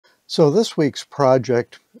So this week's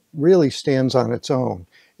project really stands on its own.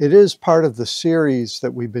 It is part of the series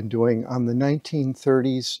that we've been doing on the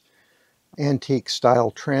 1930s antique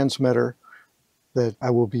style transmitter that I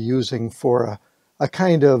will be using for a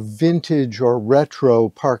kind of vintage or retro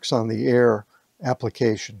parks on the air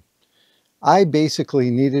application. I basically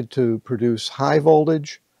needed to produce high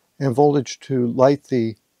voltage and voltage to light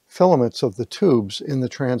the filaments of the tubes in the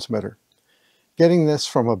transmitter. Getting this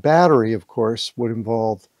from a battery, of course, would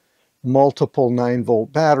involve multiple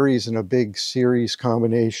 9-volt batteries in a big series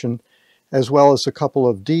combination, as well as a couple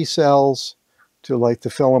of D cells to light the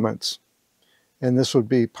filaments. And this would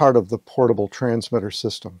be part of the portable transmitter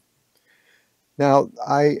system. Now,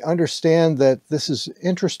 I understand that this is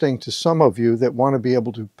interesting to some of you that want to be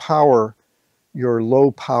able to power your low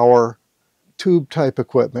power tube type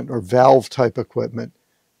equipment or valve type equipment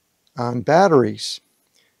on batteries.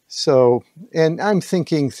 So, and I'm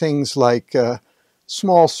thinking things like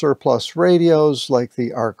small surplus radios like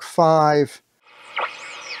the Arc 5.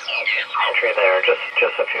 Entry there,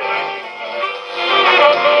 just a few.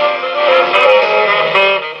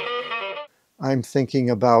 I'm thinking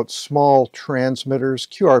about small transmitters,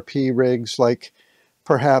 QRP rigs, like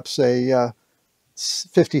perhaps a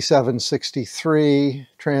 5763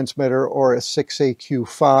 transmitter or a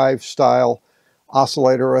 6AQ5 style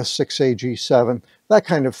oscillator or a 6AG7, that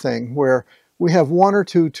kind of thing, where we have one or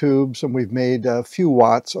two tubes and we've made a few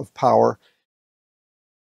watts of power.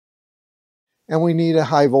 And we need a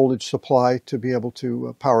high voltage supply to be able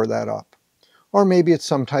to power that up. Or maybe it's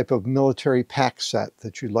some type of military pack set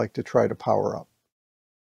that you'd like to try to power up.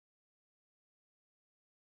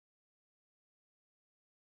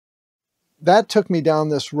 That took me down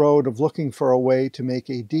this road of looking for a way to make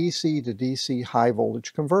a DC to DC high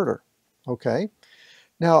voltage converter. Okay.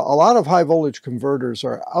 Now, a lot of high voltage converters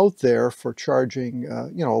are out there for charging,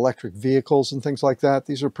 electric vehicles and things like that.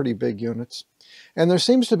 These are pretty big units. And there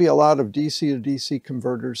seems to be a lot of DC to DC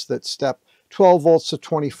converters that step 12 volts to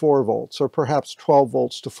 24 volts, or perhaps 12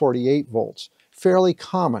 volts to 48 volts. Fairly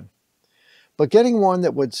common. But getting one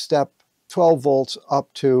that would step 12 volts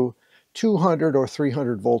up to 200 or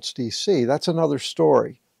 300 volts DC, that's another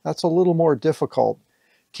story. That's a little more difficult.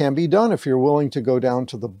 Can be done if you're willing to go down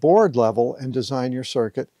to the board level and design your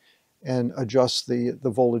circuit and adjust the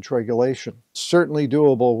voltage regulation. Certainly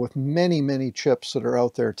doable with many, many chips that are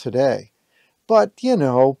out there today. But,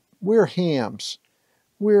 we're hams.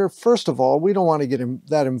 First of all, we don't want to get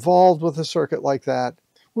that involved with a circuit like that.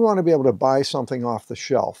 We want to be able to buy something off the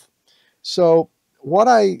shelf. So what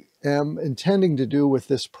I am intending to do with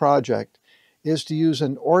this project is to use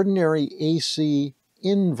an ordinary AC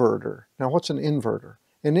inverter. Now, what's an inverter?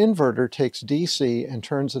 An inverter takes DC and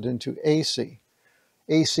turns it into AC.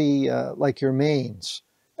 AC like your mains,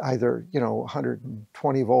 either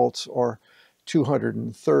 120 volts or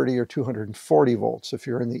 230 or 240 volts if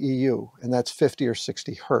you're in the EU, and that's 50 or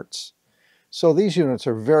 60 hertz. So these units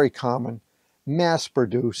are very common,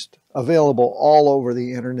 mass-produced, available all over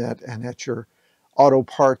the internet and at your auto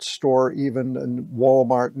parts store, even in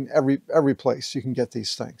Walmart, and every place you can get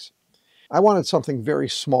these things. I wanted something very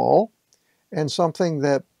small and something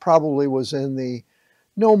that probably was in the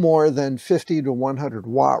no more than 50 to 100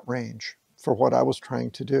 watt range for what I was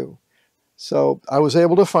trying to do. So I was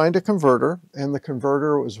able to find a converter, and the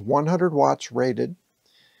converter was 100 watts rated,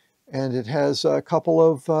 and it has a couple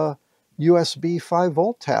of USB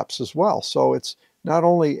 5-volt taps as well. So it's not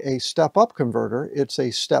only a step-up converter, it's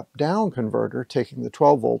a step-down converter, taking the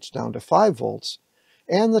 12 volts down to 5 volts,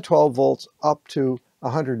 and the 12 volts up to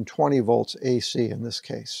 120 volts AC in this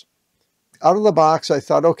case. Out of the box, I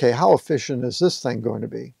thought, okay, how efficient is this thing going to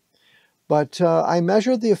be? But I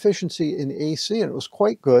measured the efficiency in AC, and it was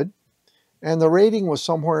quite good. And the rating was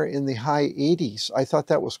somewhere in the high 80s. I thought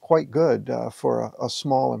that was quite good for a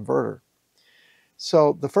small inverter.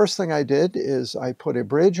 So the first thing I did is I put a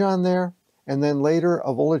bridge on there, and then later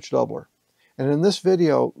a voltage doubler. And in this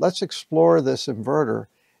video, let's explore this inverter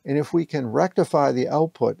and if we can rectify the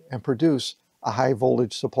output and produce a high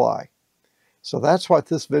voltage supply. So that's what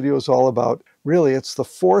this video is all about. Really, it's the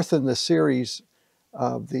fourth in the series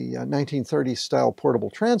of the 1930s style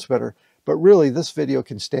portable transmitter, but really this video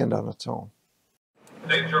can stand on its own.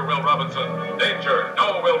 Danger, Will Robinson. Danger.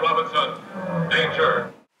 No, Will Robinson.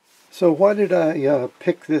 Danger. So why did I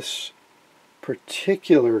pick this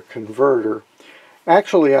particular converter?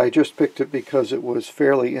 Actually, I just picked it because it was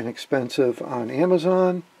fairly inexpensive on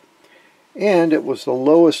Amazon, and it was the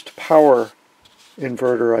lowest power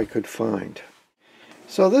inverter I could find.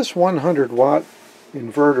 So this 100 watt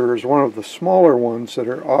inverter is one of the smaller ones that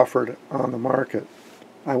are offered on the market.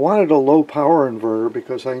 I wanted a low power inverter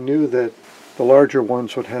because I knew that The larger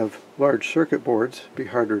ones would have large circuit boards, be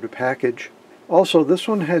harder to package. Also, this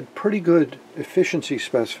one had pretty good efficiency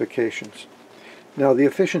specifications. Now, the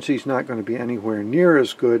efficiency is not going to be anywhere near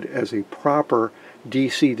as good as a proper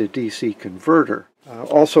DC to DC converter.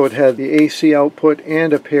 Also, it had the AC output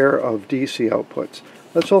and a pair of DC outputs.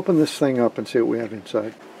 Let's open this thing up and see what we have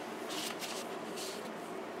inside.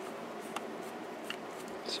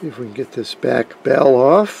 See if we can get this back bell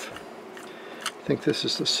off. I think this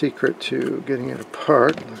is the secret to getting it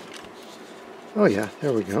apart. Oh yeah,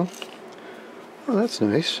 there we go. Oh, that's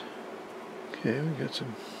nice. Okay, we got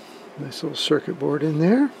some nice little circuit board in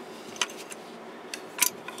there.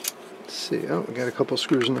 Let's see, oh, we got a couple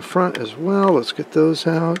screws in the front as well. Let's get those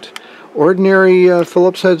out. Ordinary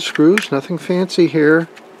Phillips head screws, nothing fancy here.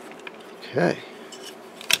 Okay.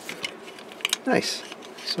 Nice.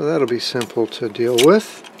 So that'll be simple to deal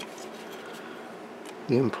with.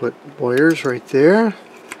 The input wires right there.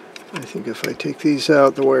 I think if I take these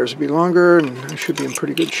out, the wires will be longer and I should be in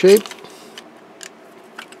pretty good shape.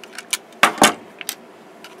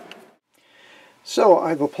 So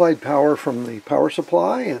I've applied power from the power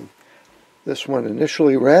supply, and this one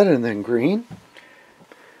initially red and then green.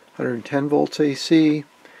 110 volts AC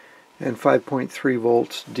and 5.3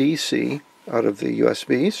 volts DC out of the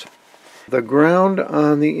USBs. The ground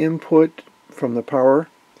on the input from the power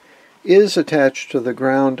is attached to the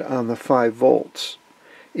ground on the 5 volts.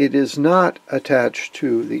 It is not attached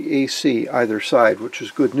to the AC either side, which is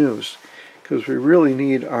good news, because we really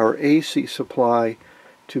need our AC supply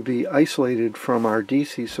to be isolated from our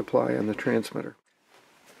DC supply on the transmitter.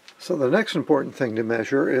 So the next important thing to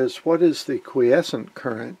measure is what is the quiescent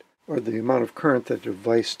current, or the amount of current that the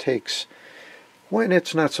device takes when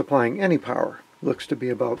it's not supplying any power. Looks to be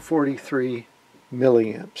about 43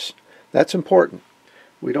 milliamps. That's important.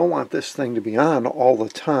 We don't want this thing to be on all the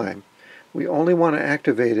time. We only want to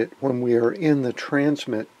activate it when we are in the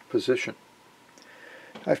transmit position.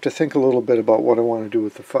 I have to think a little bit about what I want to do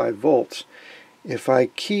with the 5 volts. If I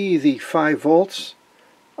key the 5 volts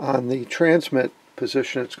on the transmit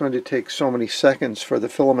position, it's going to take so many seconds for the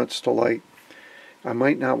filaments to light. I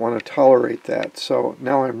might not want to tolerate that, so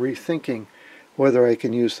now I'm rethinking whether I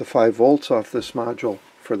can use the 5 volts off this module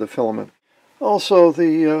for the filament. Also,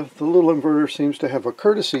 the little inverter seems to have a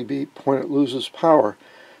courtesy beep when it loses power.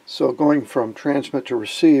 So going from transmit to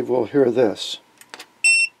receive, we'll hear this.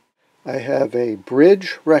 I have a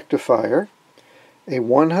bridge rectifier, a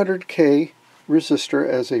 100K resistor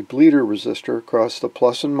as a bleeder resistor across the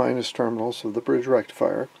plus and minus terminals of the bridge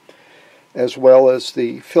rectifier, as well as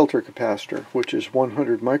the filter capacitor, which is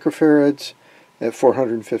 100 microfarads at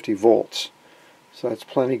 450 volts. So that's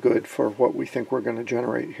plenty good for what we think we're going to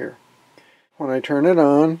generate here. When I turn it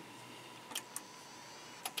on,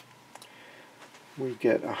 we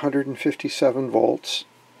get 157 volts,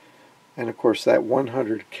 and of course that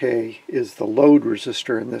 100K is the load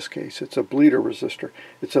resistor in this case. It's a bleeder resistor.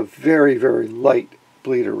 It's a very, very light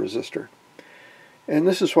bleeder resistor. And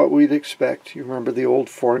this is what we'd expect. You remember the old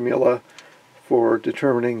formula for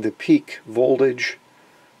determining the peak voltage.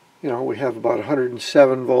 You know, we have about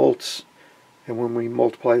 107 volts, and when we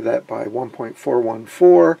multiply that by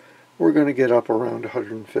 1.414, we're going to get up around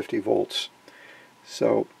 150 volts.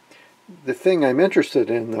 So the thing I'm interested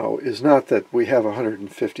in, though, is not that we have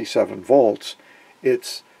 157 volts.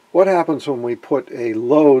 It's what happens when we put a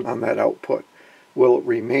load on that output. Will it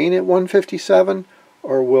remain at 157,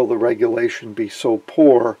 or will the regulation be so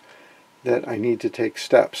poor that I need to take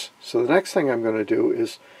steps? So the next thing I'm going to do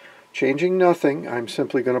is, changing nothing, I'm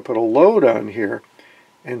simply going to put a load on here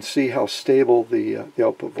and see how stable the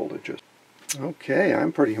output voltage is. Okay,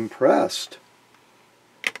 I'm pretty impressed.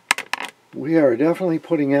 We are definitely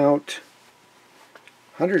putting out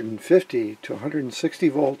 150 to 160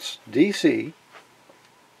 volts DC,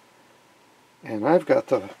 and I've got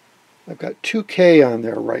 2K on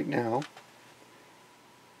there right now.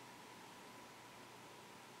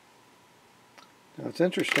 Now it's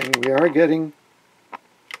interesting, we are getting,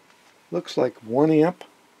 looks like 1 amp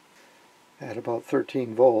at about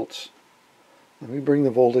 13 volts. Let me bring the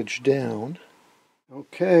voltage down.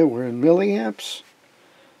 Okay, we're in milliamps.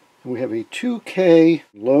 We have a 2K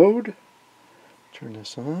load. Turn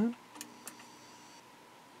this on.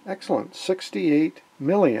 Excellent, 68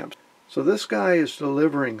 milliamps. So this guy is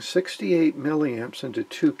delivering 68 milliamps into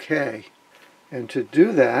 2K. And to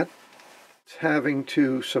do that, it's having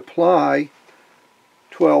to supply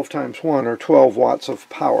 12 times 1, or 12 watts of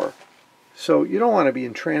power. So you don't want to be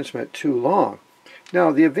in transmit too long.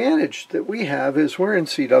 Now the advantage that we have is we're in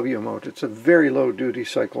CW mode. It's a very low duty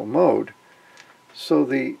cycle mode. So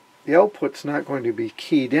the output's not going to be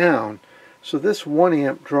keyed down. So this 1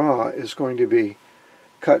 amp draw is going to be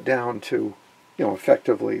cut down to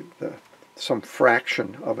effectively some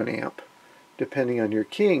fraction of an amp, depending on your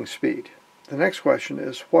keying speed. The next question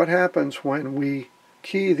is, what happens when we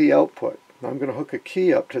key the output? I'm going to hook a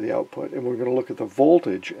key up to the output, and we're going to look at the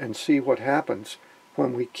voltage and see what happens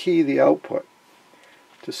when we key the output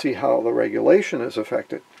to see how the regulation is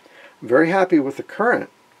affected. I'm very happy with the current,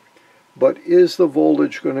 but is the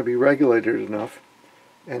voltage going to be regulated enough?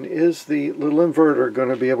 And is the little inverter going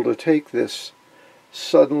to be able to take this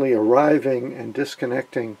suddenly arriving and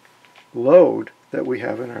disconnecting load that we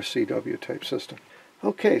have in our CW type system?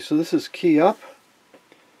 Okay, so this is key up,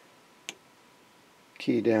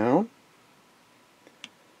 key down,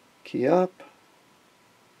 key up,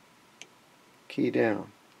 key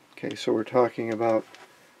down. Okay, so we're talking about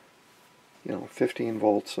 15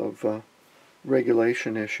 volts of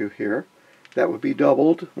regulation issue here. That would be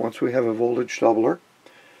doubled once we have a voltage doubler.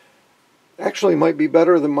 Actually might be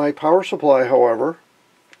better than my power supply, however.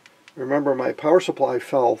 Remember, my power supply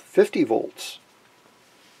fell 50 volts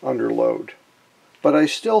under load. But I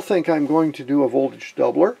still think I'm going to do a voltage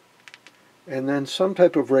doubler and then some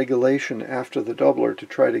type of regulation after the doubler to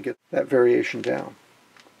try to get that variation down.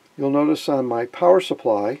 You'll notice on my power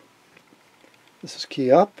supply, this is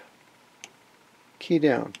key up, key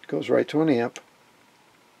down. It goes right to an amp.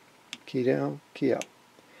 Key down, key up.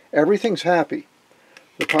 Everything's happy.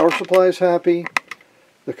 The power supply is happy.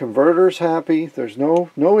 The converter's happy. There's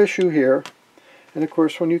no issue here. And of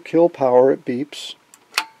course, when you kill power, it beeps.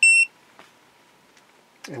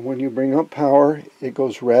 And when you bring up power, it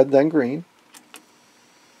goes red, then green.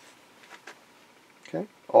 Okay,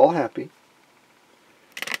 all happy.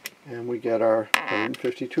 And we get our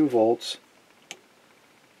 152 volts.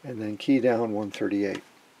 And then key down 138.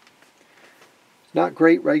 Not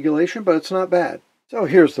great regulation, but it's not bad. So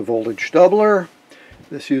here's the voltage doubler.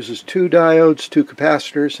 This uses 2 diodes, 2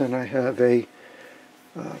 capacitors, and I have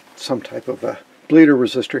some type of a bleeder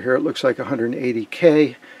resistor here. It looks like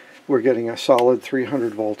 180K. We're getting a solid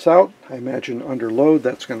 300 volts out. I imagine under load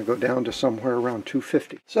that's going to go down to somewhere around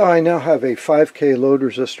 250. So I now have a 5K load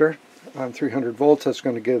resistor on 300 volts. That's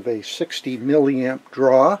going to give a 60 milliamp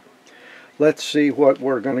draw. Let's see what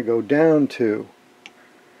we're going to go down to.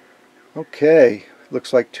 Okay,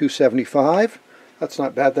 looks like 275. That's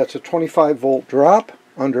not bad. That's a 25 volt drop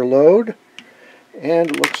under load.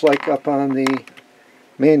 And it looks like up on the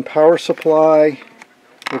main power supply,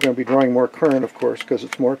 we're going to be drawing more current, of course, because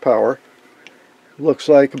it's more power. Looks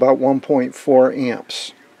like about 1.4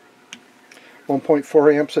 amps.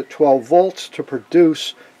 1.4 amps at 12 volts to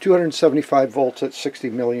produce 275 volts at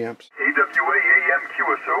 60 milliamps. AWA AM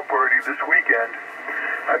QSO party this weekend.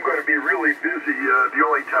 I'm going to be really busy. The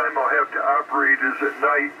only time I'll have to operate is at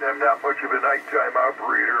night. I'm not much of a nighttime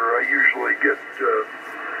operator. I usually get...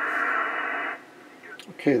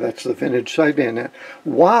 Okay, that's the vintage sideband net.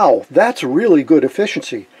 Wow, that's really good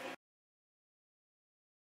efficiency.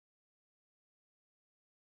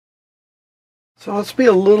 So let's be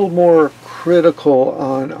a little more critical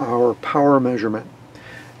on our power measurement.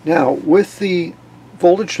 Now, with the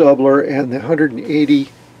voltage doubler and the 180K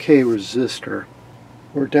resistor,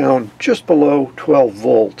 we're down just below 12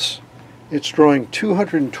 volts. It's drawing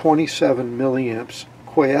 227 milliamps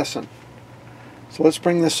quiescent. So let's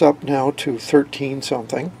bring this up now to 13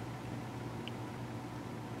 something.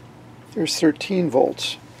 There's 13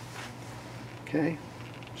 volts. Okay,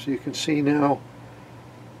 so you can see now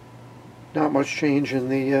not much change in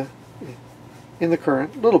the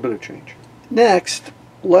current, a little bit of change. Next,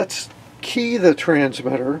 let's key the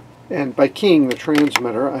transmitter, and by keying the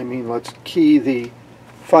transmitter I mean let's key the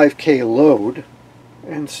 5K load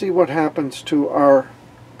and see what happens to our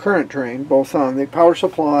current drain, both on the power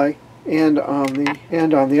supply and on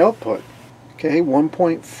the output. Okay,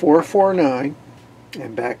 1.449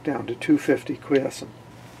 and back down to 250 quiescent.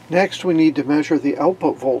 Next, we need to measure the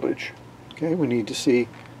output voltage. Okay, we need to see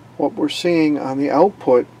what we're seeing on the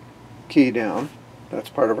output key down. That's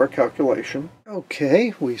part of our calculation.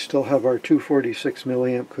 Okay, we still have our 246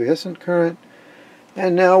 milliamp quiescent current,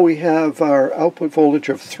 and now we have our output voltage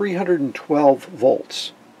of 312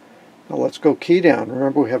 volts. Now let's go key down.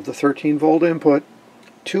 Remember, we have the 13 volt input,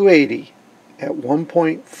 280 at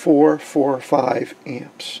 1.445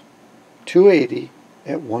 amps. 280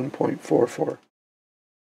 at 1.44.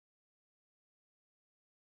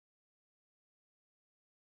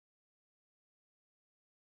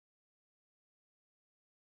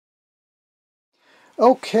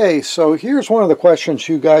 Okay, so here's one of the questions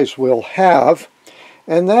you guys will have,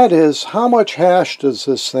 and that is, how much hash does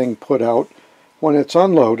this thing put out when it's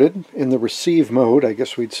unloaded, in the receive mode, I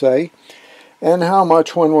guess we'd say, and how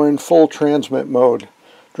much when we're in full transmit mode,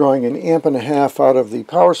 drawing 1.5 amps out of the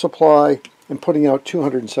power supply and putting out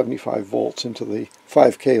 275 volts into the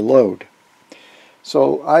 5K load.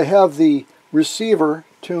 So I have the receiver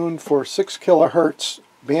tuned for 6 kilohertz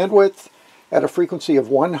bandwidth at a frequency of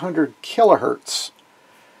 100 kilohertz.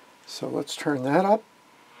 So let's turn that up.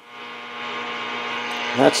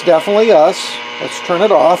 That's definitely us. Let's turn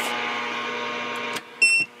it off.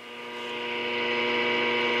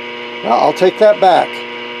 Well, I'll take that back.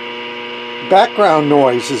 Background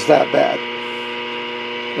noise is that bad.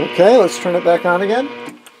 Okay, let's turn it back on again.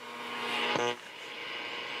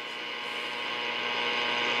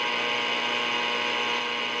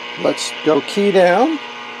 Let's go key down.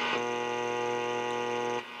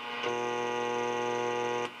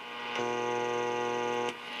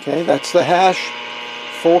 Okay, that's the hash,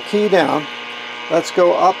 full key down. Let's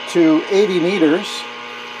go up to 80 meters.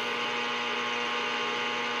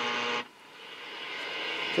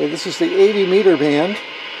 Okay, this is the 80 meter band.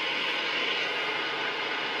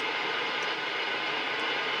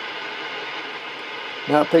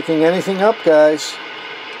 Not picking anything up, guys.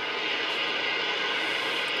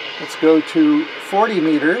 Let's go to 40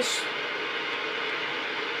 meters.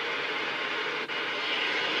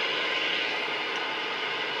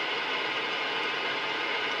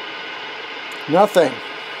 Nothing.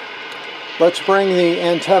 Let's bring the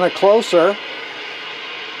antenna closer.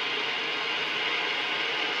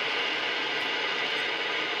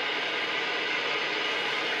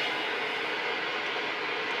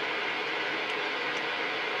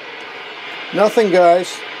 Nothing,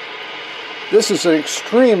 guys. This is an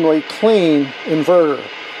extremely clean inverter.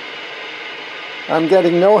 I'm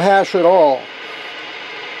getting no hash at all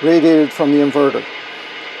radiated from the inverter.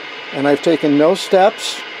 And I've taken no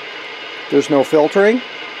steps. There's no filtering.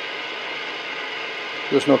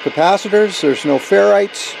 There's no capacitors. There's no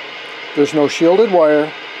ferrites. There's no shielded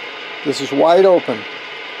wire. This is wide open.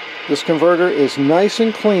 This converter is nice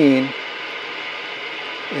and clean.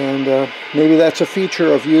 And maybe that's a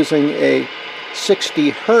feature of using a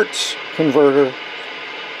 60 hertz converter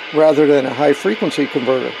rather than a high frequency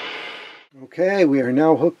converter. Okay, we are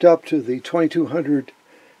now hooked up to the 2200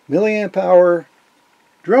 milliamp hour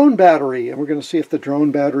drone battery, and we're going to see if the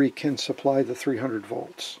drone battery can supply the 300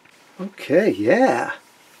 volts. Okay, yeah,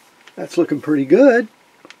 that's looking pretty good.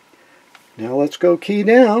 Now let's go key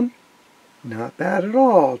down. Not bad at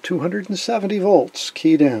all. 270 volts,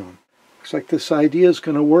 key down. Looks like this idea is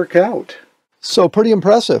going to work out. So pretty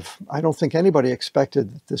impressive. I don't think anybody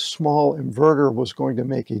expected that this small inverter was going to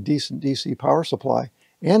make a decent DC power supply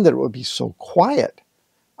and that it would be so quiet.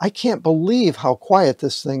 I can't believe how quiet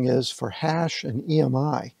this thing is for hash and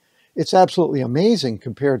EMI. It's absolutely amazing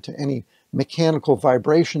compared to any mechanical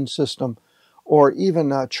vibration system or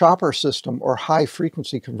even a chopper system or high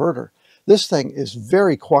frequency converter. This thing is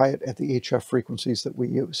very quiet at the HF frequencies that we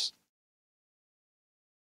use.